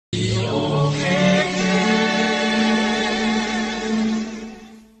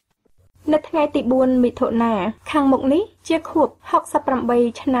នៅថ្ងៃទី4មិថុនាខាងមុខនេះជាខួប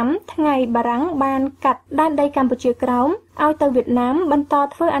68ឆ្នាំថ្ងៃបារាំងបានកាត់ដែនដីកម្ពុជាក្រោមឲ្យទៅវៀតណាមបន្ត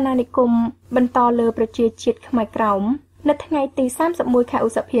ធ្វើអាណានិគមបន្តលើប្រជាជាតិខ្មែរក្រោមនៅថ្ងៃទី31ខែឧ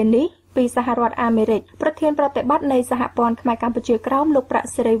សភានេះពីសហរដ្ឋអាមេរិកប្រធានប្រតិបត្តិនៃសហព័ន្ធខ្មែរកម្ពុជាក្រោមលោកប្រាក់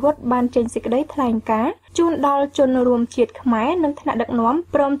សេរីវុឌ្ឍបានចេញសេចក្តីថ្លែងការណ៍ជូនដល់ជនរួមជាតិខ្មែរនិងថ្នាក់ដឹកនាំ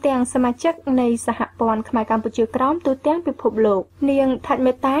ព្រមទាំងសមាជិកនៃសហព័ន្ធខ្មែរកម្ពុជាក្រោមទូទាំងពិភពលោកនាងថាច់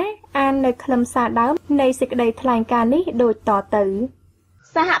មេតាអាននៅខ្លឹមសារដើមនៃសេចក្តីថ្លែងការណ៍នេះដូចតទៅ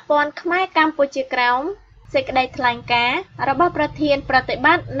សហព័ន្ធខ្មែរកម្ពុជាក្រោមសេចក្តីថ្លែងការណ៍របស់ប្រធានប្រតិប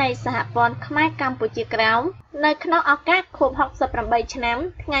ត្តិនៃសហព័ន្ធខ្មែរកម្ពុជាក្រោមនៅក្នុងឱកាសខួប68ឆ្នាំ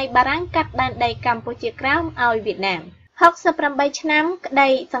ថ្ងៃបារាំងកាត់ដែនដីកម្ពុជាក្រោមឲ្យវៀតណាម68ឆ្នាំក្តី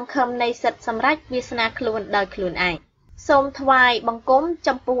សង្ឃឹមនៃសិទ្ធិសម្រេចវាសនាខ្លួនដោយខ្លួនឯងសូមថ្វាយបង្គំ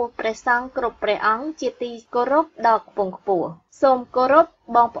ចំពោះព្រះសង្ឃគ្រប់ព្រះអង្គជាទីគោរពដ៏ខ្ពង់ខ្ពស់សូមគោរព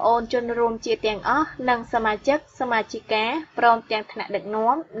បងប្អូនជនរួមជាតិទាំងអស់និងសមាជិកសមាជិកាព្រមទាំងថ្នាក់ដឹក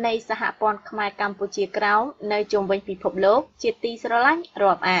នាំនៃសហព័ន្ធខ្មែរកម្ពុជាក្រោមនៅជុំវិញពិភពលោកជាទីស្រឡាញ់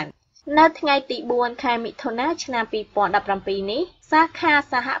រាប់អាននៅថ្ងៃទី4ខែមិថុនាឆ្នាំ2017នេះសាខា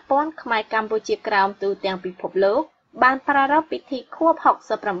សហព័ន្ធខ្មែរកម្ពុជាក្រោមទូទាំងពិភពលោកបានប្រារព្ធពិធីខួប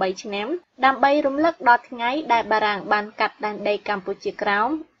68ឆ្នាំដើម្បីរំលឹកដល់ថ្ងៃដែលបារាំងបានកាត់ដែនដីកម្ពុជាក្រោម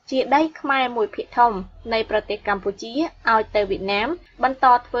ជាដីខ្មែរមួយភាគធំនៃប្រទេសកម្ពុជាឲ្យទៅវៀតណាមបន្ត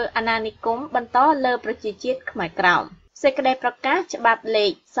ធ្វើអាណានិគមបន្តលើប្រជាជាតិខ្មែរក្រោមសេចក្តីប្រកាសច្បាប់លេ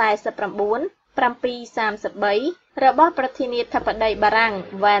ខ49-733របស់ប្រធានាធិបតីបារាំង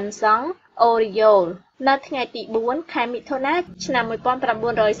វ៉ានសង់អូរីយ៉ូលនៅថ្ងៃទី4ខែមិថុនាឆ្នាំ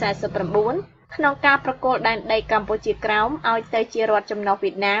1949ក្នុងការប្រគល់ដែនដីកម្ពុជាក្រោមឲ្យទៅជារដ្ឋចំណុះវៀ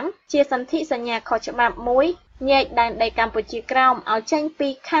តណាមជាសន្ធិសញ្ញាខុសច្បាប់មួយញែកដែនដីកម្ពុជាក្រោមឲ្យចេញពី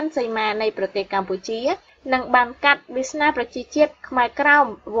ខណ្ឌសីមានៃប្រទេសកម្ពុជានិងបានកាត់វាសនាប្រជាជាតិខ្មែរក្រោម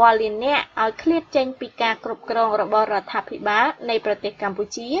វ៉ាលីនៈឲ្យឃ្លាតចេញពីការគ្រប់គ្រងរបស់រដ្ឋាភិបាលនៃប្រទេសកម្ពុ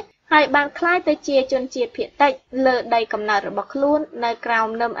ជាហើយបានក្លាយទៅជាជនជាតិភាគតិចលើដីកំណើតរបស់ខ្លួននៅក្រោម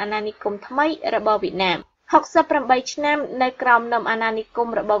នឹមអាណានិគមថ្មីរបស់វៀតណាម68ឆ្នាំនៅក្រោមនឹមអាណានិគម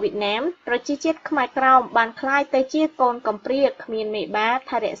របស់វៀតណាមប្រជាជាតិខ្មែរក្រោមបានក្លាយទៅជាកូនកំព្រាគ្មានមេបា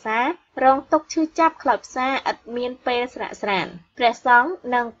ថែរក្សារងទុក្ខឈឺចាប់ខ្លោចផ្សាឥតមានពេលស្រាកស្រានព្រះសង្ឃ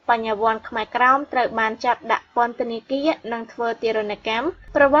និងបញ្ញវន្តខ្មែរក្រោមត្រូវបានចាប់ដាក់ពន្ធនាគារនិងធ្វើទារុណកម្ម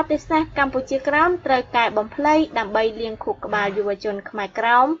ប្រវត្តិសាស្ត្រកម្ពុជាក្រោមត្រូវកែបំភ្លៃដើម្បីលាងខួរក្បាលយុវជនខ្មែរក្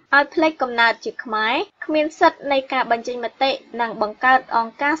រោមឲ្យភ្លេចកំណើតជាខ្មែរគ្មានសិទ្ធិនៃការបញ្ចេញមតិនិងបង្កើតអ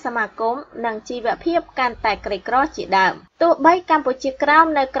ង្គការសមាគមនិងជីវភាពកាន់តែក្រីក្រជាដើមទោះបីកម្ពុជាក្រោម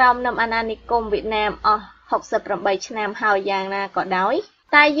នៅក្រោមនឹមអាណានិគមវៀតណាមអស់68ឆ្នាំហើយយ៉ាងណាក៏ដោយ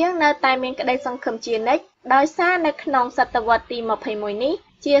តែយើងនៅតែមានក្តីសង្ឃឹមជានិច្ចដោយសារនៅក្នុងសតវត្សទី21នេះ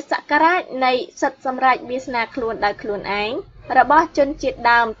ជាសក្ការៈនៃសិទ្ធិសម្រេចវាសនាខ្លួនដោយខ្លួនឯងរបស់ជនជាតិ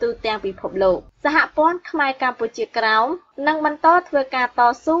ដើមទូទាំងពិភពលោកសហព័ន្ធខ្មែរកម្ពុជាក្រោមនឹងបន្តធ្វើការត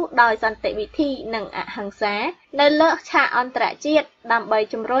ស៊ូដោយសន្តិវិធីនិងអហិង្សានៅលើឆាកអន្តរជាតិដើម្បី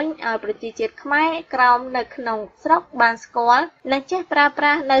ជំរុញឲ្យប្រជាជាតិខ្មែរក្រោមនៅក្នុងស្រុកបានស្គាល់និងចេះប្រើប្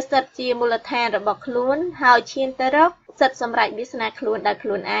រាស់នៅសិទ្ធិជាមូលដ្ឋានរបស់ខ្លួនហើយឈានទៅរកសិទ្ធិសម្រេចវាសនាខ្លួនដោយខ្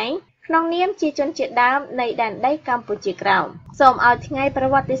លួនឯងក្នុងនាមជាជនជាតិដើមនៃដែនដីកម្ពុជាក្រោមសូមឲ្យថ្ងៃប្រ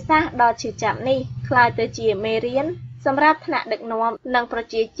វត្តិសាស្ត្រដ៏ឈឺចាប់នេះក្លាយទៅជាមេរៀនសម្រាប់ថ្នាក់ដឹកនាំនិងប្រ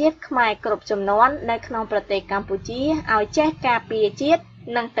ជាជាតិខ្មែរគ្រប់ជំនាន់នៅក្នុងប្រទេសកម្ពុជាឲ្យចេះការពារជាតិ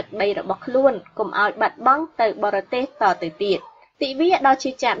និងទឹកដីរបស់ខ្លួនកុំឲ្យបាត់បង់ទៅបរទេសតទៅទៀតទិវាដ៏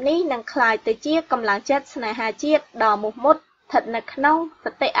ឈឺចាប់នេះនឹងក្លាយទៅជាកម្លាំងចិត្តស្នេហាជាតិដ៏មោះមុតស្ថិតនៅក្នុងស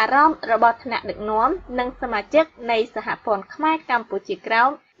តិអារម្មណ៍របស់ថ្នាក់ដឹកនាំនិងសមាជិកនៃសហព័ន្ធខ្មែរកម្ពុជាក្រោ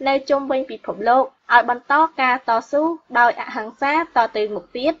មនៅជុំវិញពិភពលោកឲ្យបន្តការតស៊ូដោយអហិង្សាតទៅមុខ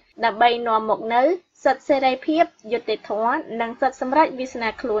ទៀតដើម្បីនាំមកនូវសិទ្ធិសេរីភាពយុត្តិធម៌និងសិទ្ធិសម្រេចវាសនា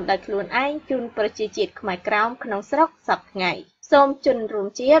ខ្លួនដោយខ្លួនឯងជូនប្រជាជាតិខ្មែរក្រោមក្នុងស្រុកសពថ្ងៃសូមជនរួម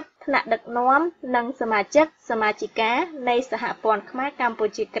ជាតិថ្នាក់ដឹកនាំនិងសមាជិកសមាជិកានៃសហព័ន្ធខ្មែរកម្ពុ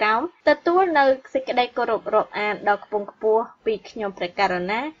ជាក្រោមទទួលនៅសេចក្តីគោរពរាប់អានដ៏ខ្ពង់ខ្ពស់ពីខ្ញុំព្រះករុ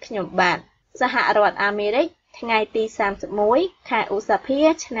ណាខ្ញុំបាទសហរដ្ឋអាមេរិកថ្ងៃទី31ខែឧសភា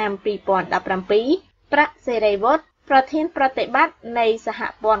ឆ្នាំ2017ប្រាក់សេរីវុឌ្ឍប្រធានប្រតិបត្តិនៃសហ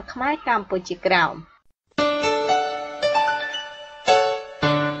ព័ន្ធខ្មែរកម្ពុជាក្រោម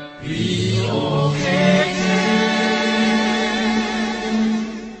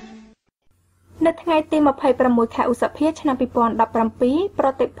នៅថ្ងៃទី26ខែឧសភាឆ្នាំ2017ប្រ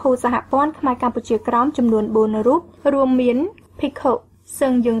តិភូសហព័ន្ធខ្មែរកម្ពុជាក្រោមចំនួន4រូបរួមមានភិក្ខុសឹ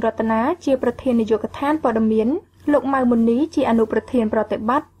ងយើងរតនាជាប្រធាននាយកដ្ឋានព័ត៌មានលោកម៉ៅមុនីជាអនុប្រធានប្រតិ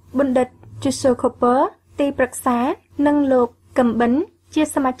បត្តិបណ្ឌិតជូសូខូពើទីប្រឹក្សានិងលោកកឹមបិន ជា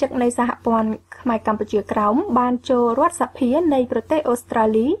សមាជិកនៃសហព័ន្ធខ្មែរកម្ពុជាក្រោមបានចូលរដ្ឋសភានៃប្រទេសអូស្ត្រា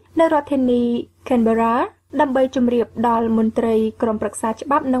លីនៅរដ្ឋធានី Canberra ដើម្បីជម្រាបដល់មន្ត្រីក្រមប្រឹក្សាច្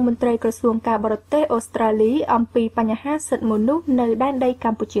បាប់និងមន្ត្រីក្រសួងការបរទេសអូស្ត្រាលីអំពីបញ្ហាសិទ្ធិមនុស្សនៅដែនដីក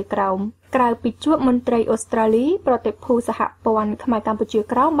ម្ពុជាក្រោមក្រៅពីជួបមន្ត្រីអូស្ត្រាលីប្រតិភូសហព័ន្ធខ្មែរកម្ពុជា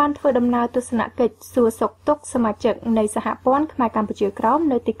ក្រោមបានធ្វើដំណើរទស្សនកិច្ចសួរសុខទុក្ខសមាជិកនៃសហព័ន្ធខ្មែរកម្ពុជាក្រោម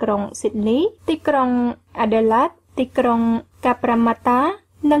នៅទីក្រុង Sydney ទីក្រុង Adelaide ទីក្រុង Cabramatta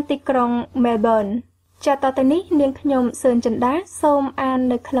និងទីក្រុង Melbourne ចាតទៅនេះនាងខ្ញុំសឿនចិន្តាសូមអាន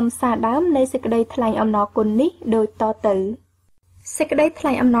នៅខ្លឹមសារដើមនៃសេចក្តីថ្លែងអំណរគុណនេះដូចតទៅសេចក្តីថ្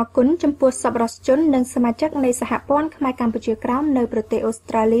លែងអំណរគុណចំពោះសប្បុរសជននិងសមាជិកនៃសហព័ន្ធខ្មែរកម្ពុជាក្រោមនៅប្រទេសអូស្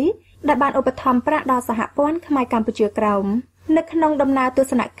ត្រាលីដែលបានឧបត្ថម្ភប្រាក់ដល់សហព័ន្ធខ្មែរកម្ពុជាក្រោមនៅក្នុងដំណើរទស្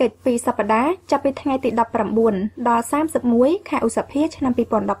សនកិច្ចពីសប្តាហ៍ចាប់ពីថ្ងៃទី19ដល់31ខែឧសភាឆ្នាំ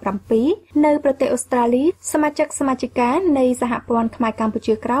2017នៅប្រទេសអូស្ត្រាលីសមាជិកសមាជិកានៃសហព័ន្ធខ្មែរកម្ពុ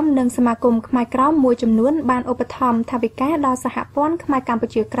ជាក្រោមនិងសមាគមខ្មែរក្រោមមួយចំនួនបានឧបត្ថម្ភថវិកាដល់សហព័ន្ធខ្មែរកម្ពុ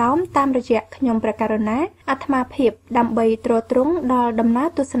ជាក្រោមតាមរយៈខ្ញុំព្រះករុណាអាត្មាភាពដើម្បីទ្រទ្រង់ដល់ដំណើរ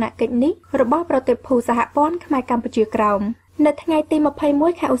ទស្សនកិច្ចនេះរបស់ប្រតិភូសហព័ន្ធខ្មែរកម្ពុជាក្រោមនៅថ្ងៃទី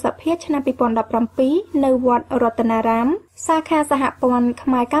21ខែឧសភាឆ្នាំ2017នៅវត្តរតនារាមសាខាសហព័ន្ធខ្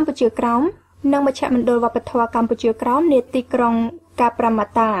មែរកម្ពុជាក្រោមនិងមជ្ឈមណ្ឌលវប្បធម៌កម្ពុជាក្រោមនាទីក្រុងកាប្រាម៉ា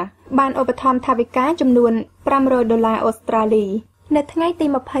តាបានឧបត្ថម្ភថវិកាចំនួន$500អូស្ត្រាលីនៅថ្ងៃទី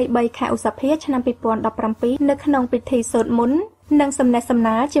23ខែឧសភាឆ្នាំ2017នៅក្នុងពិធីសូត្រមន្តនិងសំណេះសំ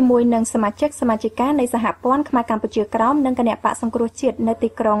ណាលជាមួយនឹងសមាជិកសមាជិកានៃសហព័ន្ធខ្មែរកម្ពុជាក្រោមនិងគណៈបកសង្គ្រោះជាតិនៅទី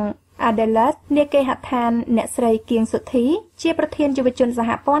ក្រុងAdelaide នាគេហដ្ឋានអ្នកស្រីគៀងសុធីជាប្រធានយុវជនសហ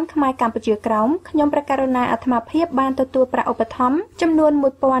ព័ន្ធខ្មែរកម្ពុជាក្រោមខ្ញុំព្រះករុណាអាត្មាភាពបានទទួលប្រាក់ឧបត្ថម្ភចំនួន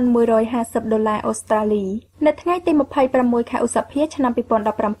$1,150អូស្ត្រាលីនៅថ្ងៃទី26ខែឧសភាឆ្នាំ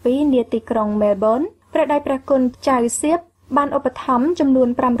2017នាទីក្រុង Melbourne ព្រះដៃព្រះគុណចៅសៀបបានឧបត្ថម្ភចំនួន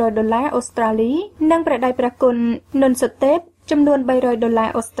$500អូស្ត្រាលីនិងព្រះដៃព្រះគុណនុនសុទេពចំនួន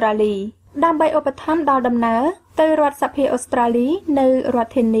$300អូស្ត្រាលីដើម្បីឧបត្ថម្ភដល់ដំណើរទៅរដ្ឋសភាអូស្ត្រាលីនៅរដ្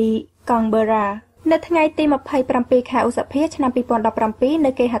ឋធានី Canberra នៅថ្ងៃទី27ខែឧសភាឆ្នាំ2017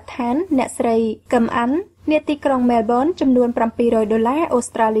នៅគេហដ្ឋានអ្នកស្រីកឹមអាន់នាទីក្រុង Melbourne ចំនួន$700អូ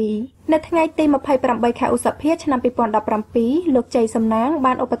ស្ត្រាលីនៅថ្ងៃទី28ខែឧសភាឆ្នាំ2017លោកជ័យសំណាង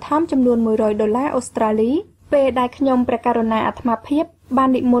បានឧបត្ថម្ភចំនួន$100អូស្ត្រាលីពេលដែលខ្ញុំព្រះករុណាអាត្មាភាពបាន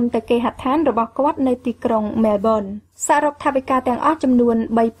និមន្តទៅគេហដ្ឋានរបស់គាត់នៅទីក្រុង Melbourne សរុបថវិកាទាំងអស់ចំនួន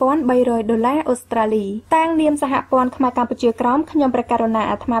$3,300អូស្ត្រាលីតាំងនាមសហព័ន្ធខ្មែរកម្ពុជាក្រោមខ្ញុំព្រះករុណា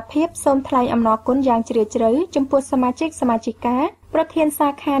អាត្មាភាពសូមថ្លែងអំណរគុណយ៉ាងជ្រាលជ្រៅចំពោះសមាជិកសមាជិកាប្រធានសា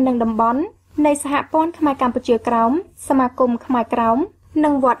ខានិងតំបន់នៃសហព័ន្ធខ្មែរកម្ពុជាក្រោមសមាគមខ្មែរក្រោមនិ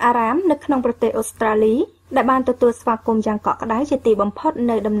ងវត្តអារាមនៅក្នុងប្រទេសអូស្ត្រាលីដែលបានទទួលស្វាគមន៍យ៉ាងកក់ក្ដៅជាទីបំផុត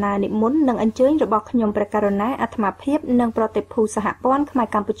នៅដំណើរនិមន្តនិងអញ្ជើញរបស់ខ្ញុំព្រះករុណាអាត្មាភាពនិងប្រតិភូសហព័ន្ធខ្មែរ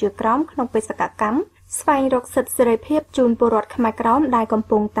កម្ពុជាក្រោមក្នុងបេសកកម្មស្វែងរកសិទ្ធិសេរីភាពជូនពលរដ្ឋខ្មែរក្រោមដែលកំ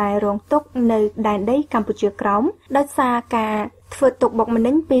ពុងតែរងទុក្ខនៅដែនដីកម្ពុជាក្រោមដោយសារការធ្វើទុកបុកម្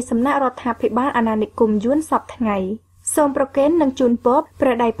នេញពីសំណាក់រដ្ឋាភិបាលអាណានិគមយួនសពថ្ងៃសូមប្រគេននិងជូនពរព្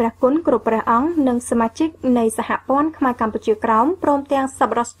រះដៃព្រះគុណគ្រប់ព្រះអង្គនិងសមាជិកនៃសហព័ន្ធខ្មែរកម្ពុជាក្រោមព្រមទាំងស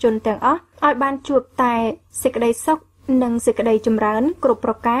ប្បុរសជនទាំងអស់ឲ្យបានជួបតែសេចក្តីសុខនិងសេចក្តីចម្រើនគ្រប់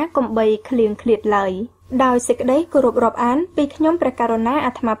ប្រការកុំបីឃ្លៀងឃ្លាតឡើយដោយសេចក្តីគោរពរាប់អានពីខ្ញុំព្រះករុណា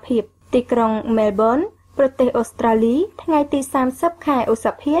អាត្មាភាពទីក្រុង Melbourne ប្រទេសអូស្ត្រាលីថ្ងៃទី30ខែឧស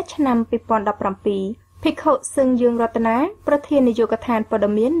ភាឆ្នាំ2017ភិក្ខុសឹងយើងរតនាប្រធាននាយកដ្ឋានព័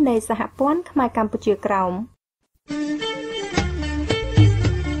ត៌មាននៃសហព័ន្ធខ្មែរកម្ពុជាក្រោម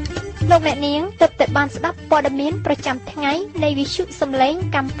លោកអ្នកនាងទើបតែបានស្ដាប់ព័ត៌មានប្រចាំថ្ងៃនៃវិទ្យុសំឡេង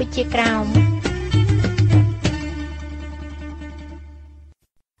កម្ពុជាក្រោម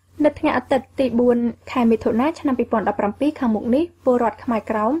នៅថ្ងៃអាទិត្យទី4ខែមិថុនាឆ្នាំ2017ខាងមុខនេះពលរដ្ឋខ្មែរ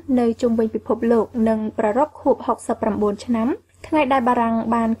ក្រោមនៅជុំវិញពិភពលោកនឹងប្រារព្ធខួប69ឆ្នាំថ្ងៃដែលបារាំង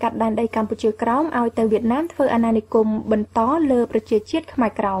បានកាត់ដែនដីកម្ពុជាក្រោមឲ្យទៅវៀតណាមធ្វើអាណានិគមបន្តលើប្រជាជាតិខ្មែ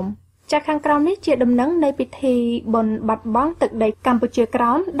រក្រោមចាខាងក្រោមនេះជាដំណឹងនៃពិធីបុណ្យបាត់បង់ទឹកដីកម្ពុជាក្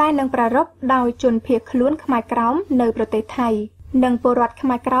រោមដែលនឹងប្រារព្ធដោយជនភៀសខ្លួនខ្មែរក្រោមនៅប្រទេសថៃនិងពលរដ្ឋខ្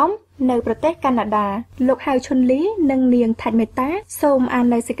មែរក្រោមនៅប្រទេសកាណាដាលោកហៅឈុនលីនិងនាងថាច់មេតាសូមអាន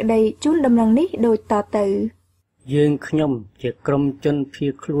នៅសេចក្តីជូនដំណឹងនេះដូចតទៅយើងខ្ញុំជាក្រុមជនភៀ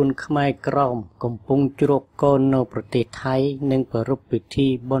សខ្លួនខ្មែរក្រោមកំពុងជ្រកកូននៅប្រទេសថៃនិងប្រារព្ធពិធី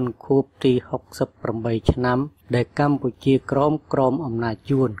បុណ្យខួបទី68ឆ្នាំដែលកម្ពុជាក្រោមក្រោមអំណាច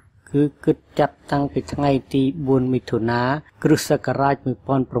យួនគឺគិតចាត់តាំងពីថ្ងៃទី4មិថុនាគ្រិស្តសករាជ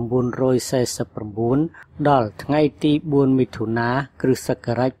1949ដល់ថ្ងៃទី4មិថុនាគ្រិស្តសក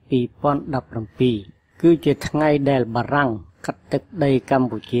រាជ2017គឺជាថ្ងៃដែលបារាំងកាត់ទឹកដីកម្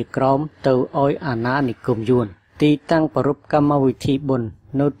ពុជាក្រោមទៅឲ្យអាណានិគមយួន ទីតាំងប្រពកម្មវិធីបុណ្យ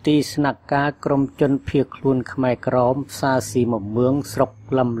នៅទីស្នាក់ការក្រុមជនភៀសខ្លួនខ្មែរក្រមផ្សារស៊ីមមឿងស្រុក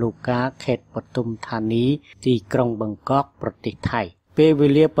លំលូកាខេត្តបទុមធានីទីក្រុងបឹងកកប្រទេសថៃពេលវេ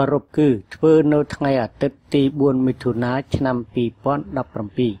លាប្រពគឺធ្វើនៅថ្ងៃអាទិត្យទី4មិថុនាឆ្នាំ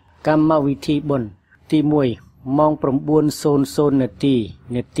2017កម្មវិធីបុណ្យទី1ម៉ោង 9:00 នា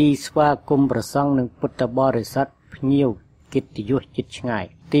ទីស្វាគមន៍ព្រះសង្ឃនិងពុទ្ធបរិស័ទភ្ញៀវកិត្តិយសជិតឆ្ងាយ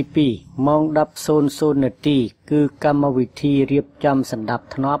ទី2ម៉ោង 10:00 នាទីគឺកម្មវិធីរៀបចំសណ្ដាប់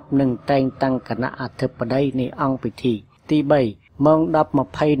ធ្នាប់និងតែងតាំងគណៈអធិបតីនៃអង្គពិធីទី3ម៉ោង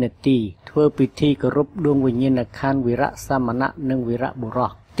 10:20 នាទីធ្វើពិធីគោរពដួងវិញ្ញាណក្ខន្ធវីរៈសាមណៈនិងវីរៈបុរ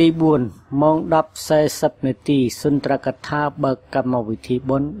សទី4ម៉ោង 10:40 នាទីសុន្ទរកថាបើកកម្មវិធី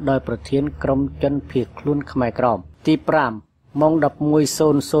បុណ្យដោយប្រធានក្រុមជនភៀសខ្លួនខ្មែរក្រមទី5ម៉ោង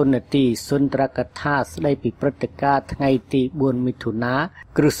 11:00 នាទីសុន្ទរកថាស្ដីពីព្រឹត្តិការណ៍ថ្ងៃទី4មិថុនា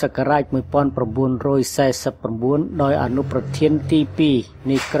គ្រិស្តសករាជ1949ដោយអនុប្រធានទី2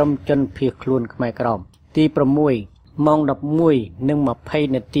នៃក្រុមជនភៀសខ្លួនខ្មែរក្រមទី6ម៉ោង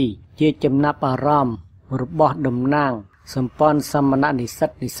 11:20 នាទីជាចំណាប់អារម្មណ៍របស់តំណាងសម្ព័ន្ធសមណនិស្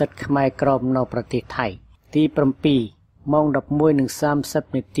សិតខ្មែរក្រមនៅប្រទេសថៃទី7ម៉ោង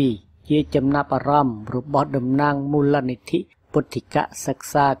 11:30 នាទីជាចំណាប់អារម្មណ៍របស់តំណាងមូលនិធិពុទ្ធិកសិក្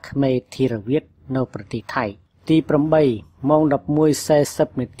សាខ្មែរធីរវាទនៅប្រទេសថៃទី8ម៉ោង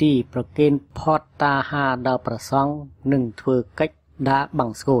 11:40 នាទីប្រគេនផតតាហាដល់ព្រះសង្ឃនិងធ្វើកិច្ចដាបាំ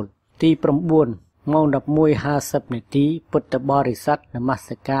ងស្គូលទី9ម៉ោង 11:50 នាទីពុទ្ធបរិស័ទនម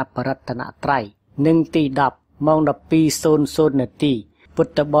ស្ការបរតនត្រ័យនិងទី10ម៉ោង 12:00 នាទីពុ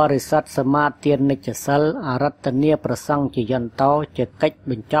ទ្ធបរិស័ទសមាទាននិច្ចសិលអារតនាប្រសង់ជាយន្តោជាកិច្ច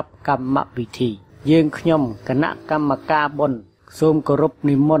បញ្ចប់កម្មវិធីយើងខ្ញុំគណៈកម្មការបុណ្យសូមគោរព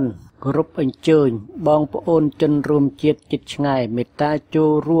និមន្តគោរពអញ្ជើញបងប្អូនជនរួមជាតិជិតឆ្ងាយមេត្តាចូល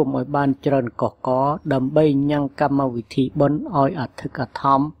រួមឲ្យបានច្រើនកកកដើម្បីញ៉ាំងកម្មវិធីបុណ្យឲ្យអធិកអធ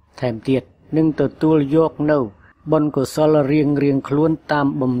មថែមទៀតនិងទទួលយកនៅបុណ្យកុសលរៀងខ្លួនតាម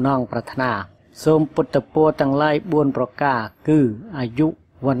បំណងប្រាថ្នាសូមពុទ្ធពរទាំងឡាយ4ប្រការគឺអាយុ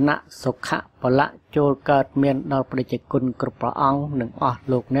វណ្ណៈសុខៈពលៈចូលកើតមានដល់ព្រះជគុណគ្រប់ព្រះអង្គនិងអស់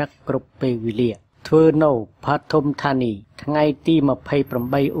លោកអ្នកគ្រប់ពេលវេលាធ្វើនៅបឋមធានីថ្ងៃទី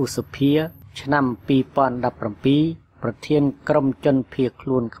28ឧសភាឆ្នាំ2017ប្រធានក្រុមជនភៀសខ្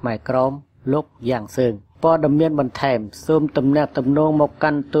លួនខ្មែរក្រមលោកយ៉ាងសឿងព័ត៌មានបន្ថែមសូមទំនាក់ទំនងមកកា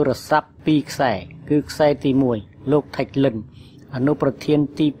ន់ទូរស័ព្ទ2ខ្សែគឺខ្សែទី1លោកថៃលិនអនុប្រធាន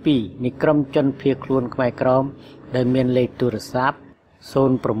ទី2នៃក្រុមជនភៀសខ្លួនខ្មែរក្រមដែលមានលេខទូរស័ព្ទ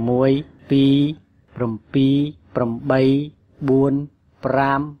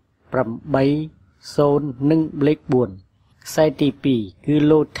06278458និងលេខ4ខ្សែទី2គឺ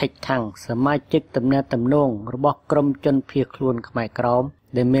លោកថៃថាំងសមាជិកទំនាក់ទំនងរបស់ក្រុមជនភៀសខ្លួនខ្មែរក្រម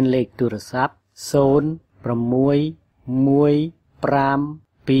ដែលមានលេខទូរស័ព្ទ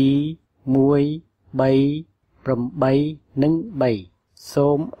0611321138និង3សូ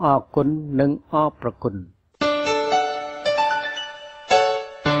មអរគុណនិងអរព្រគុណ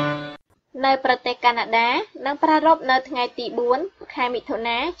នៅប្រទេសកាណាដានឹងប្រារព្ធនៅថ្ងៃទី4ខែមិថុ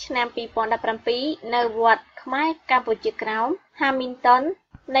នាឆ្នាំ2017នៅវត្តខ្មែរកម្ពុជាក្រោម Hamilton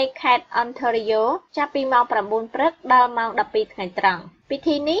នៃខេត្ត Ontario ចាប់ពីម៉ោង 9 ព្រឹកដល់ម៉ោង 12 ថ្ងៃត្រង់ពិ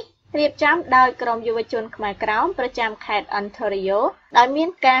ធីនេះរៀបចំដោយក្រុមយុវជនខ្មែរក្រោមប្រចាំខេត្ត Ontario ដោយមាន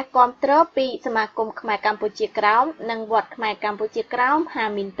ការគាំទ្រពីសមាគមខ្មែរកម្ពុជាក្រោមនិងវត្តខ្មែរកម្ពុជាក្រោម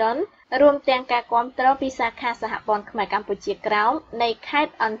Hamilton រួមទាំងការគាំទ្រពីសាខាសហព័ន្ធខ្មែរកម្ពុជាក្រោមនៃខេត្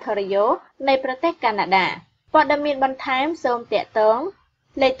ត Ontario នៃប្រទេសកាណាដាព័ត៌មានបន្ថែមសូមទាក់ទង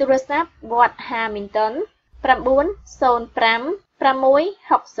លេខទូរស័ព្ទវត្ត Hamilton 905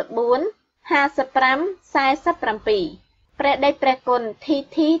 664 5547ព្រះដេចព្រះគុណធី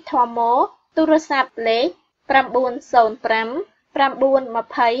ធីធម្មោទូរស័ព្ទលេខ905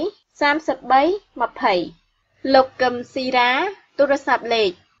 920 3320លោកកឹមស៊ីរ៉ាទូរស័ព្ទលេ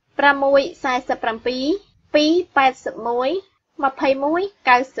ខ647 281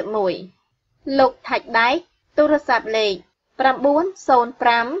 2191លោកថាច់ដែកទូរស័ព្ទលេខ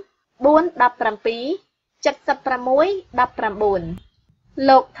905 417 7619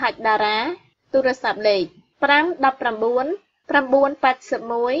លោកថាច់តារាទូរស័ព្ទលេខ519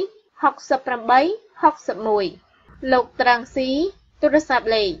 981 68 61លោកត្រង់ស៊ីទូរស័ព្ទ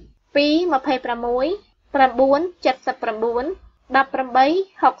លេខ226 979 1861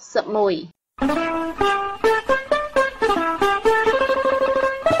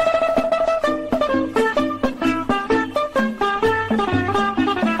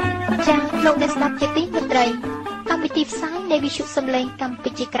លោកអ្នកស្ដាប់ជាទីមេត្រីកម្មវិធីផ្សាយនៃវិទ្យុសំឡេងកម្ពុ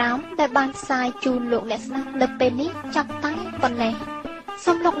ជាក្រោមដែលបានផ្សាយជូនលោកអ្នកស្ដាប់នៅពេលនេះចាប់តែប៉ុណ្ណេះ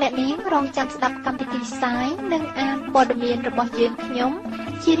សូមលោកអ្នកនាងរងចាំស្ដាប់កម្មវិធីផ្សាយនិងអានព័ត៌មានរបស់យើងខ្ញុំ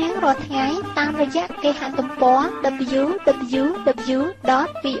ជារៀងរាល់ថ្ងៃតាមរយៈគេហទំព័រ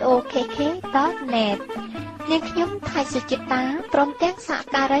www.vokk.net នាងខ្ញុំថៃសុចិត្តាព្រមទាំងសហ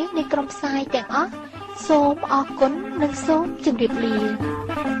ការីនៃក្រុមផ្សាយទាំងអស់សូមអរគុណនិងសូមជម្រាបលា